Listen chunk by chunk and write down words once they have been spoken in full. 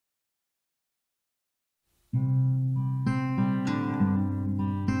Wise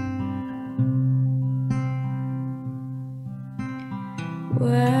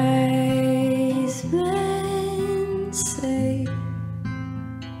men say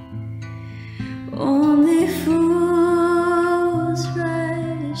only fools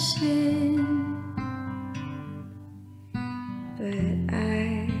rush in, but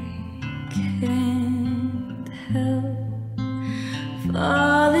I can't help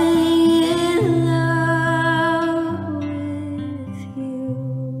falling in love with you.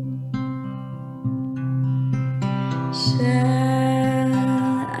 Shall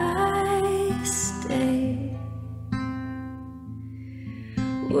I stay?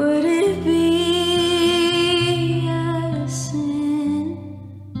 Would it be a sin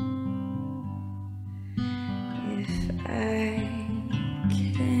if I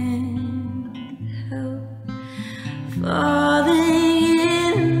can't help falling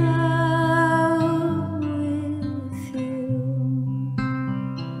in love with you?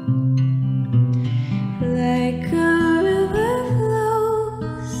 Like a river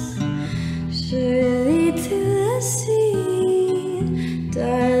flows surely to the sea,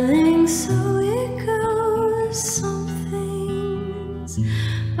 darling, so it goes. Some things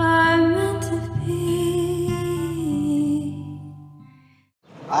are meant to be.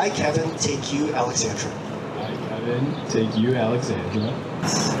 I, Kevin, take you, Alexandra. I, Kevin, take you, Alexandra,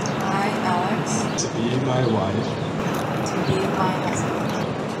 I, Alex, to be my wife. to be my husband.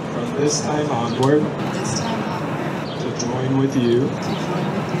 From this time onward, This time onward, to join with you to join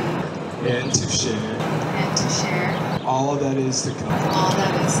with you and to share and to share all that is to come. all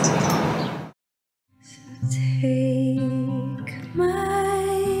that is to come. So take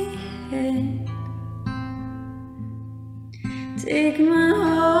my hand, take my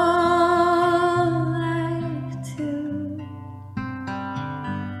whole life too,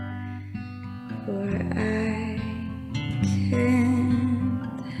 for I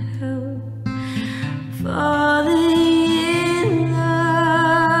can't help falling in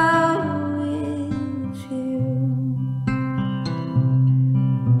love with you.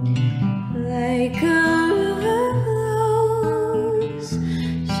 Like a river flows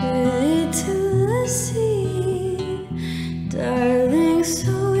surely to the sea, darling,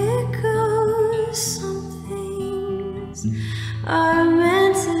 so it goes. Some things are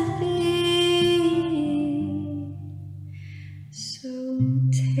meant to be. So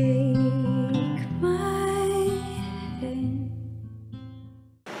take my hand.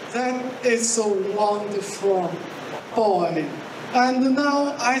 That is a wonderful boy. And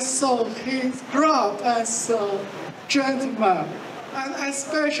now I saw him grow up as a gentleman. And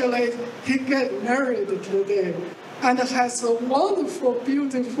especially he get married today and has a wonderful,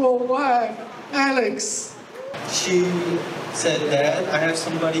 beautiful wife, Alex. She said, Dad, I have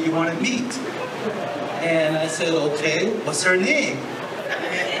somebody you want to meet. And I said, okay, what's her name?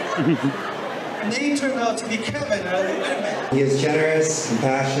 Her name turned out to be Kevin. And I was like, wait a minute. He is generous,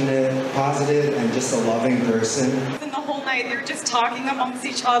 compassionate, positive, and just a loving person. And the whole night they were just talking amongst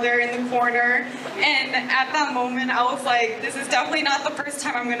each other in the corner. And at that moment I was like, this is definitely not the first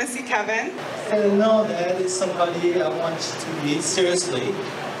time I'm going to see Kevin. I said, no, Dad, it's somebody I want you to meet seriously.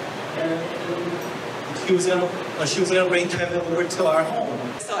 And she was gonna bring Kevin over to our home.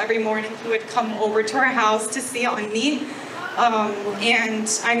 So every morning he would come over to our house to see on me. And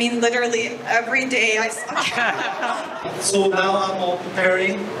I mean, literally every day I saw Kevin. So now I'm all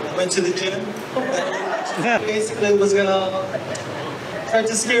preparing. I went to the gym. Basically was gonna try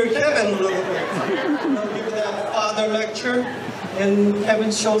to scare Kevin a little bit. Give that father lecture. And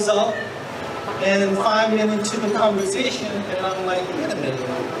Kevin shows up. And 5 minutes into the conversation, and I'm like, wait a minute.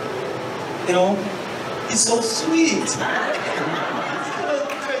 You know, he's so sweet. It's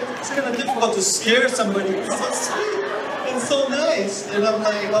kind of difficult to scare somebody. He's so sweet and so nice. And I'm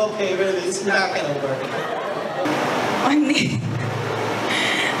like, okay, really, it's not gonna work.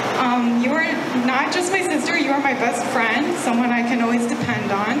 You are not just my sister, you are my best friend, someone I can always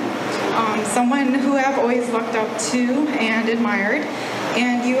depend on, someone who I've always looked up to and admired,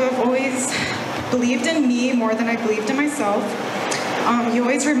 and you have always believed in me more than I believed in myself. You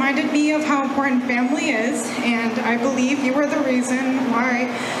always reminded me of how important family is, and I believe you were the reason why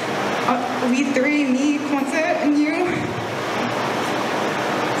we three, me, Kwanzaa, and you.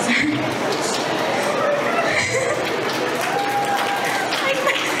 Sorry.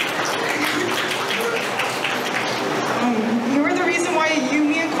 You were the reason why you,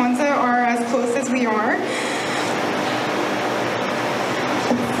 me, and Kwanzaa are as close as we are.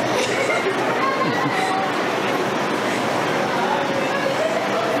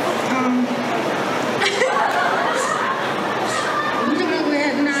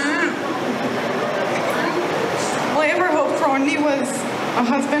 was a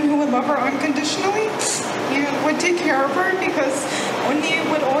husband who would love her unconditionally and would take care of her, because Wendy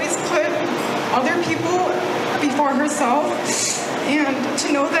would always put other people before herself, and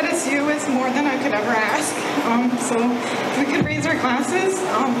to know that it's you is more than I could ever ask. So if we could raise our glasses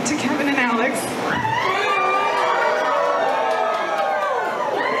to Kevin and Alex.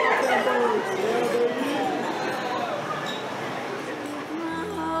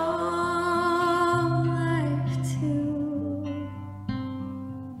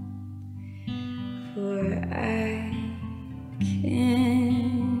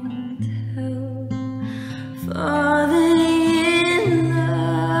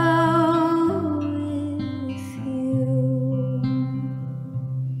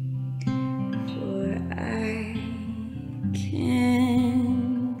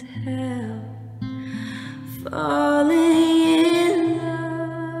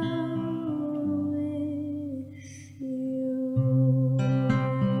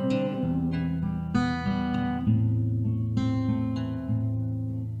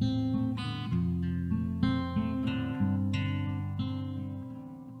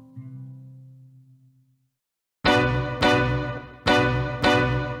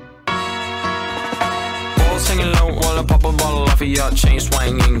 Chain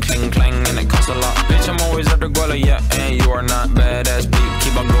swinging, cling clang, and it costs a lot. Bitch, I'm always at the guala, yeah, and you are not badass beat.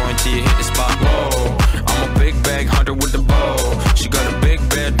 Keep on going till you hit the spot. Whoa, I'm a big bag hunter with the bow. She got a big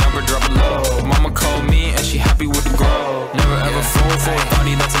bed, number drop it low. Mama called me and she happy with the grow. Never ever fall for a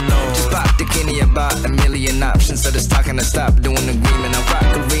thotty, that's a no. Just pop the Kenny about a million options. So just talking to stop doing agreement. I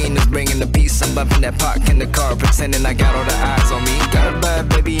rock arenas, bringing the peace. I'm bumping that park in the car, pretending I got all the eyes on me. Got a bad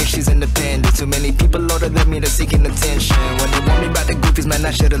baby and she's independent. Too many people older than me, they're seeking attention. When they want me about the goofies, man,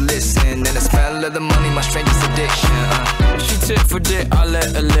 I should've listened. And the smell of the money, my strangest addiction. She tit for dick, I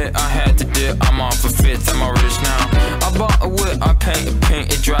let her lit. I had to dip, I'm off for fifth, I'm all rich now. I bought a whip, I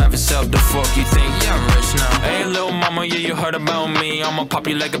paint, it drive itself. The fuck you think? Yeah, I'm rich now. Hey, little mama, yeah, you heard about me. I'ma pop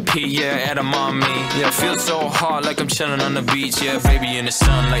you like a pea, yeah, at a mommy. Yeah, feel so hot like I'm chilling on the beach. Yeah, baby in the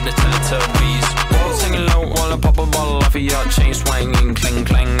sun like the Teletubbies. Whoa, singing low while I pop a bottle off of your chain swinging, cling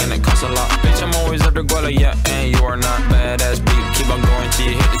clang, and it costs a lot. Bitch, I'm always at the guala, yeah, and you are not badass beat. Keep on going till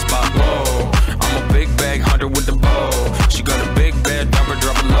you hit the spot. Whoa, I'm a big bag hunter with the bow. She got a big bed, number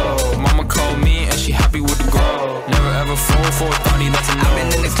drop it low. Mama called me and she happy with the grow. Never ever fall for a thotty, that's a no. I've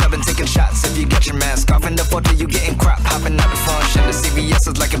been in the club and taking shots. If you get your mask off in the photo, you getting crap. Hopping out the function. The CVS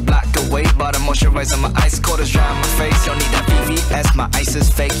is like a block away. Bought a moisturizer, my ice cold is dry on my face. Don't need that VVS, my ice is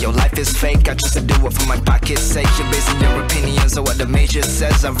fake. Your life is fake. I choose to do it for my pocket's sake. You're basing your opinions on what the major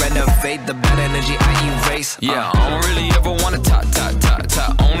says. I renovate the bad energy I erase. Yeah, I don't really ever wanna top.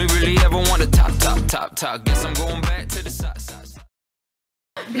 Only really ever wanna top. Guess I'm going back to the side.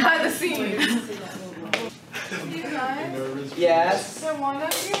 Behind the scenes. You guys? Yes. So one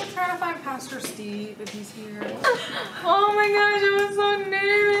of you try to find Pastor Steve if he's here. Oh my gosh, I was so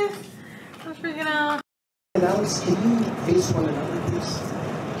nervous. I was freaking out. Alex, can you face one another, please?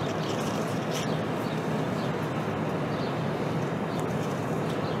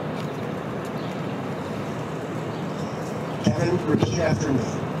 Kevin, repeat after me.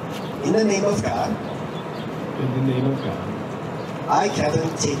 In the name of God. In the name of God. I,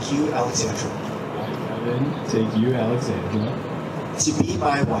 Kevin, take you, Alexandra. I, Kevin, take you, Alexandra, to be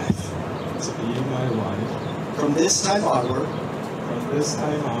my wife. to be my wife. From this time onward. From this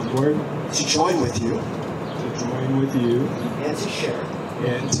time onward. To join with you. To join with you. And to share.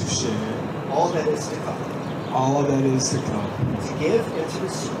 And to share. All that is to come. All that is to come. To give and to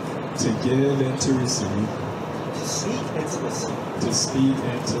receive. To give and to receive. To speak and to listen. To speak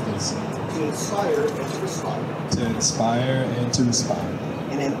and to listen. To inspire and to respond. To inspire and to respond.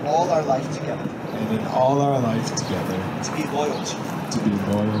 And in all our life together. And in all our life together. To be loyal to you. To be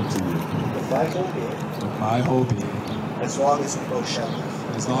loyal to you. With my whole being. With my whole being. As long as we both shall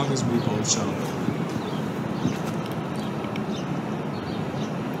live. As long as we both shall live.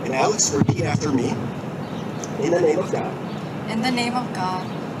 And Alex, repeat after me. In the name of God. In the name of God.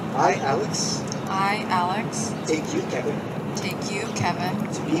 I, Alex. I, Alex. Take you, Kevin. Take you, Kevin.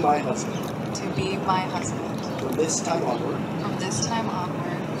 To be my husband. To be my husband. From this time onward. From this time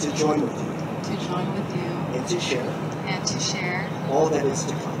onward. To join with you. To join with you. And to share. And to share. All that is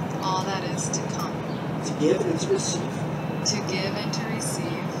to come. All that is to come. To give and to receive. To give and to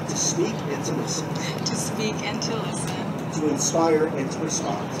receive. To speak and to listen. To speak and to listen. To inspire and to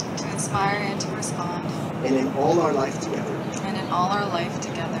respond. To inspire and to respond. And in all our life together. And in all our life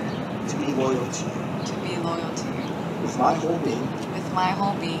together. To be loyal to you. To be loyal to you. With my whole being. With my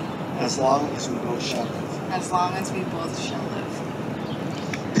whole being. As long as we both shall live. As long as we both shall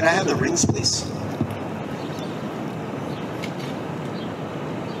live. Can I have the rings, please?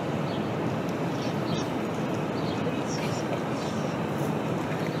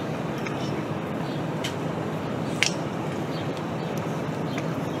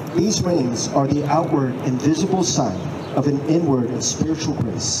 These rings are the outward and visible sign of an inward and spiritual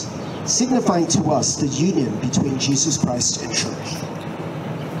grace, signifying to us the union between Jesus Christ and church.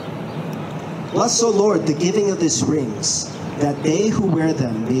 Bless, O Lord, the giving of these rings, that they who wear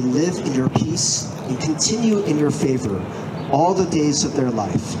them may live in your peace and continue in your favor all the days of their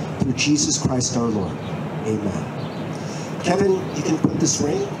life, through Jesus Christ our Lord. Amen. Kevin, you can put this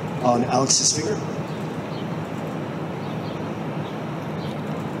ring on Alex's finger.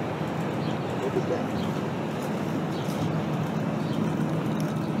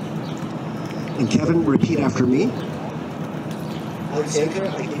 And Kevin, repeat after me.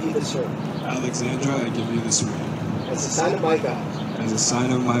 Alexandra, I give you this ring. Alexandra, I give you this ring. As a sign of my vow. As a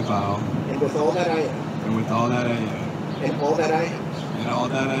sign of my vow. And with all that I am. And with all that I am. And all that I have. And all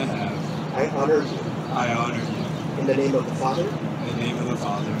that I have. I honor you. I honor you. In the name of the Father. In the name of the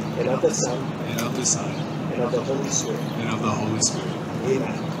Father. And of the Son. And of the Son. And of the Holy Spirit. And of the Holy Spirit.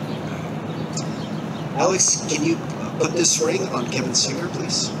 Amen. Alex, can you put this ring on Kevin's finger,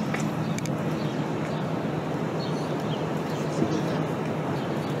 please?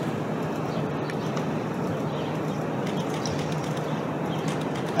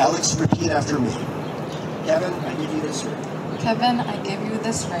 Alex, repeat after me. Kevin, I give you this ring. Kevin, I give you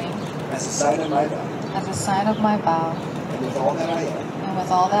this ring As a sign of my vow. as a sign of my vow, And with all that I am. and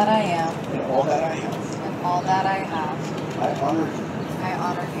with all that I am, And all that I have. and all that I have, I honor you. I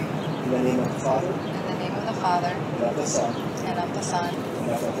honor you. In the name of the Father. In the name of the Father, And of the Son. and of the Son,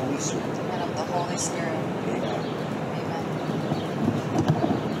 And of the Holy Spirit. and of the Holy Spirit. Amen. Amen.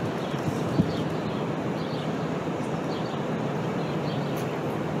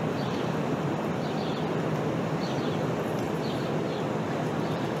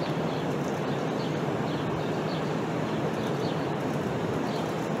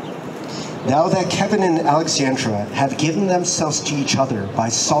 Now that Kevin and Alexandra have given themselves to each other by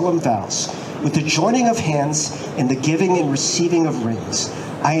solemn vows, with the joining of hands and the giving and receiving of rings,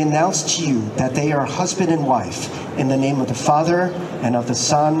 I announce to you that they are husband and wife, in the name of the Father, and of the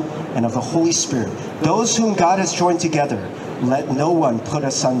Son, and of the Holy Spirit. Those whom God has joined together, let no one put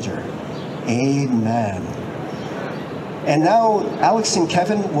asunder. Amen. And now, Alex and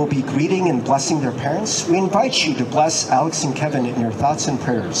Kevin will be greeting and blessing their parents. We invite you to bless Alex and Kevin in your thoughts and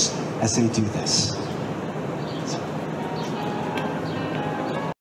prayers as they do this.